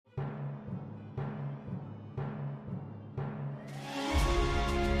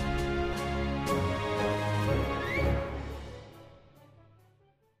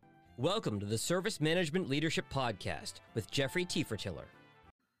Welcome to the Service Management Leadership Podcast with Jeffrey Tiefertiller.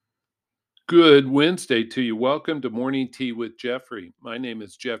 Good Wednesday to you. Welcome to Morning Tea with Jeffrey. My name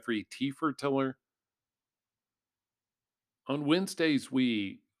is Jeffrey Tiefertiller. On Wednesdays,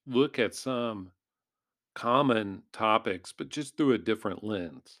 we look at some common topics, but just through a different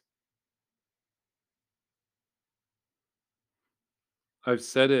lens. I've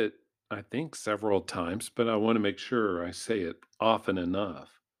said it, I think, several times, but I want to make sure I say it often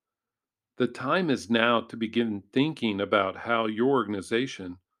enough. The time is now to begin thinking about how your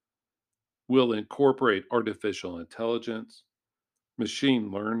organization will incorporate artificial intelligence, machine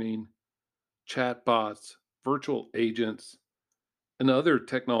learning, chatbots, virtual agents, and other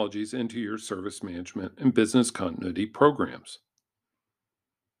technologies into your service management and business continuity programs.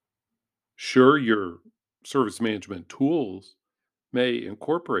 Sure, your service management tools may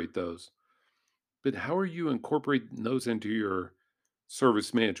incorporate those, but how are you incorporating those into your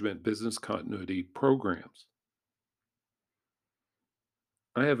service management business continuity programs?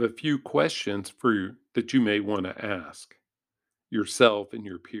 I have a few questions for you that you may want to ask yourself and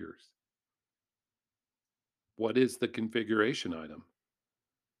your peers. What is the configuration item?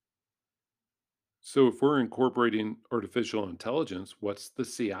 So, if we're incorporating artificial intelligence, what's the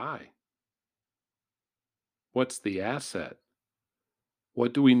CI? What's the asset?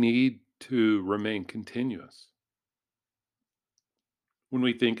 What do we need to remain continuous? When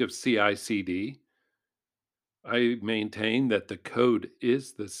we think of CI CD, I maintain that the code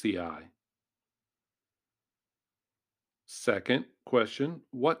is the CI. Second question,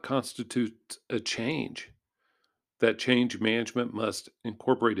 what constitutes a change? That change management must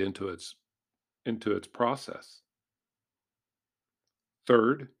incorporate into its process.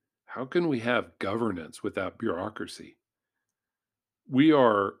 Third, how can we have governance without bureaucracy? We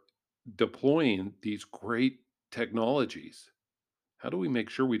are deploying these great technologies. How do we make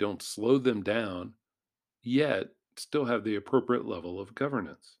sure we don't slow them down, yet still have the appropriate level of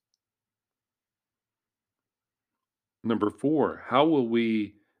governance? Number four, how will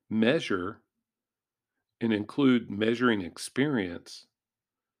we measure and include measuring experience,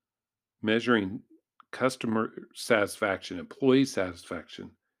 measuring customer satisfaction, employee satisfaction?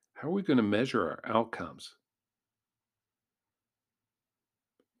 How are we going to measure our outcomes?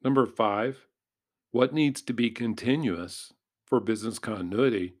 Number five, what needs to be continuous for business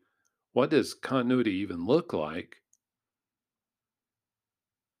continuity? What does continuity even look like?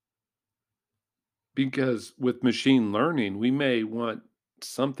 Because with machine learning, we may want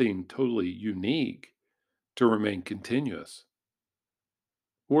something totally unique to remain continuous,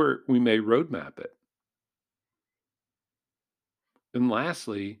 or we may roadmap it. And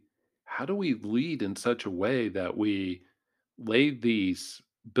lastly, how do we lead in such a way that we lay these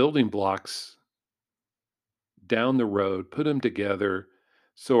building blocks down the road, put them together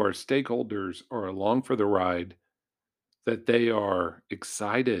so our stakeholders are along for the ride, that they are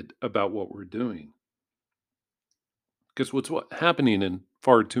excited about what we're doing? Because what's happening in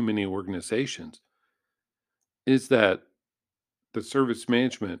far too many organizations is that the service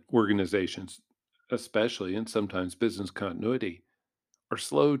management organizations, especially, and sometimes business continuity, are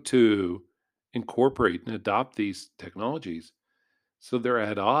slow to incorporate and adopt these technologies. So they're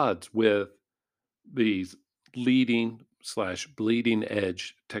at odds with these leading slash bleeding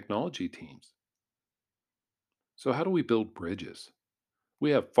edge technology teams. So, how do we build bridges?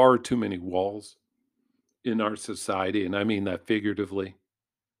 We have far too many walls in our society, and I mean that figuratively.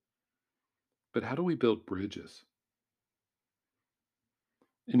 But how do we build bridges?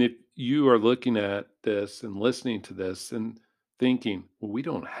 And if you are looking at this and listening to this and thinking, well, we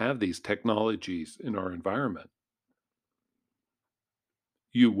don't have these technologies in our environment,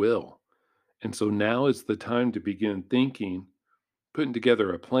 you will. And so now is the time to begin thinking, putting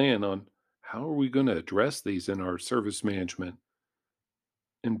together a plan on how are we going to address these in our service management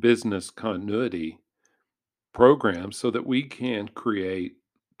and business continuity programs so that we can create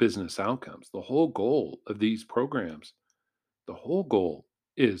business outcomes. The whole goal of these programs, the whole goal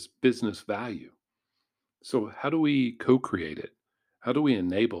is business value. So, how do we co create it? How do we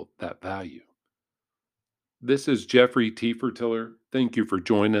enable that value? This is Jeffrey Tiefertiller. Thank you for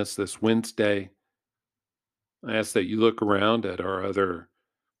joining us this Wednesday. I ask that you look around at our other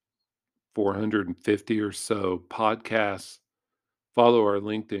 450 or so podcasts, follow our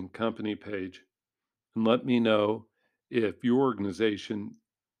LinkedIn company page, and let me know if your organization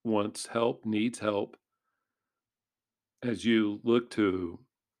wants help, needs help as you look to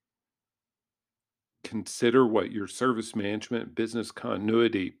consider what your service management business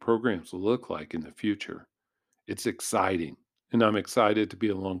continuity programs will look like in the future. It's exciting, and I'm excited to be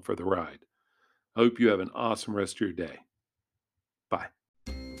along for the ride. I hope you have an awesome rest of your day. Bye.